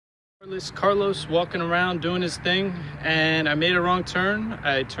Carless Karlos walking around doing his thing, and I made a wrong turn.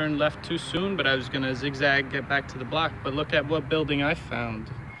 I turned left too soon, but I was gonna zigzag, get back to the block. But look at what building I found.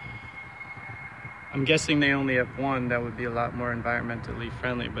 I'm guessing they only have one. That would be a lot more environmentally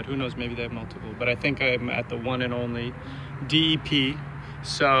friendly, but who knows, maybe they have multiple. But I think I'm at the one and only DEP.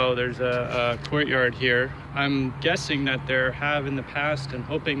 So there's a courtyard here. I'm guessing that there have in the past and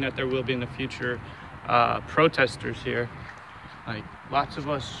hoping that there will be in the future protesters here. Like lots of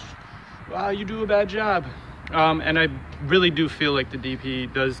us, wow, you do a bad job. And I really do feel like the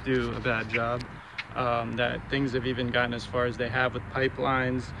DP does do a bad job. That things have even gotten as far as they have with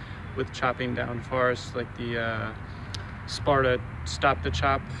pipelines, with chopping down forests, like the Sparta Stop the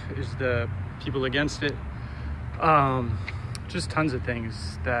Chop is the people against it. Just tons of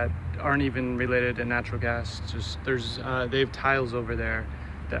things that aren't even related to natural gas. Just they have tiles over there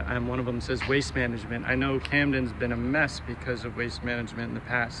and one of them says waste management. I know Camden's been a mess because of waste management in the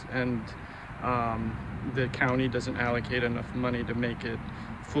past, and the county doesn't allocate enough money to make it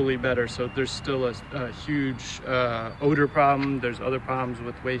fully better. So there's still a huge odor problem. There's other problems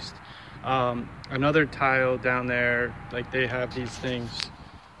with waste. Another tile down there, like they have these things.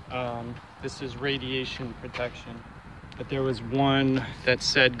 This is radiation protection. But there was one that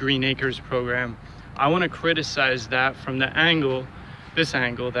said Green Acres program. I want to criticize that from the angle, this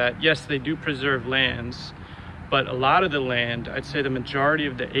angle, that yes, they do preserve lands, but a lot of the land, I'd say the majority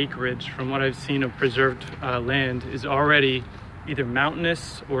of the acreage from what I've seen of preserved land is already either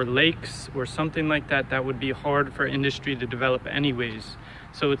mountainous or lakes or something like that that would be hard for industry to develop anyways.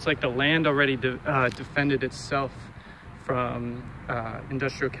 So it's like the land already defended itself from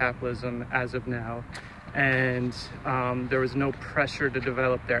industrial capitalism as of now, and there was no pressure to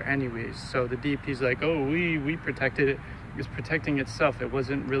develop there anyways. So the DP's like, oh, we protected it. It's protecting itself. It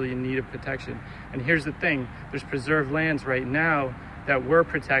wasn't really in need of protection. And here's the thing, there's preserved lands right now that were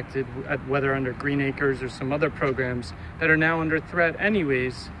protected, whether under Green Acres or some other programs, that are now under threat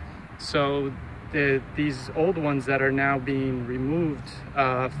anyways. So these old ones that are now being removed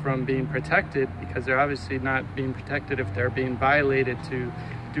from being protected, because they're obviously not being protected if they're being violated to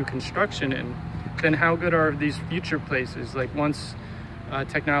do construction in, then how good are these future places? Like once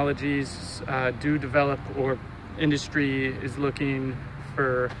technologies do develop, or industry is looking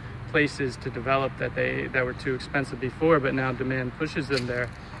for places to develop that were too expensive before, but now demand pushes them there,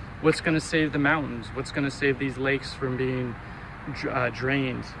 what's going to save the mountains? What's going to save these lakes from being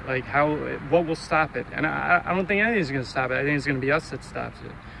drained? Like what will stop it? And I don't think anything's going to stop it. I think it's going to be us that stops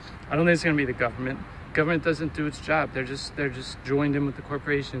it. I don't think it's going to be the government. Government doesn't do its job. They're just joined in with the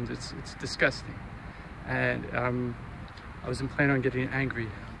corporations. It's disgusting. And I wasn't planning on getting angry,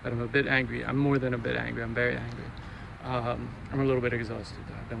 but I'm a bit angry. I'm more than a bit angry. I'm very angry. I'm a little bit exhausted.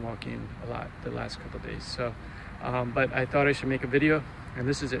 I've been walking a lot the last couple of days. So, but I thought I should make a video, and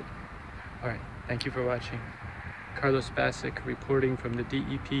this is it. All right, thank you for watching. Carlos Karlos reporting from the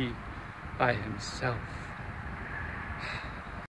DEP by himself.